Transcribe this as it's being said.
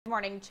Good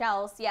morning,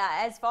 Chelsea. Yeah,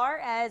 as far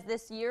as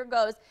this year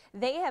goes,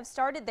 they have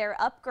started their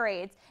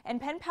upgrades,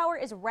 and Penn Power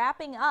is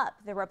wrapping up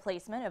the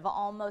replacement of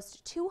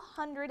almost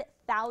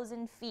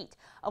 200,000 feet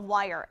of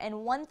wire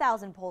and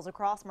 1,000 poles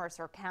across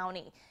Mercer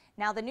County.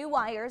 Now, the new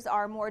wires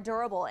are more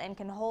durable and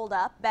can hold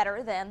up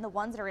better than the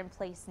ones that are in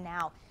place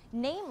now,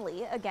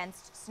 namely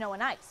against snow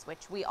and ice,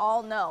 which we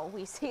all know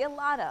we see a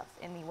lot of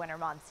in the winter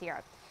months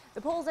here. The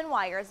poles and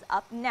wires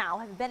up now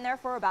have been there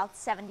for about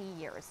 70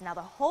 years. Now,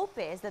 the hope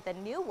is that the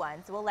new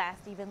ones will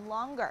last even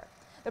longer.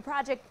 The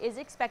project is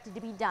expected to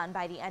be done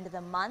by the end of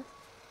the month,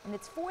 and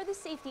it's for the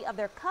safety of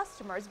their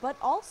customers, but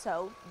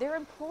also their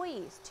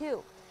employees,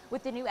 too.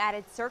 With the new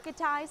added circuit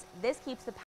ties, this keeps the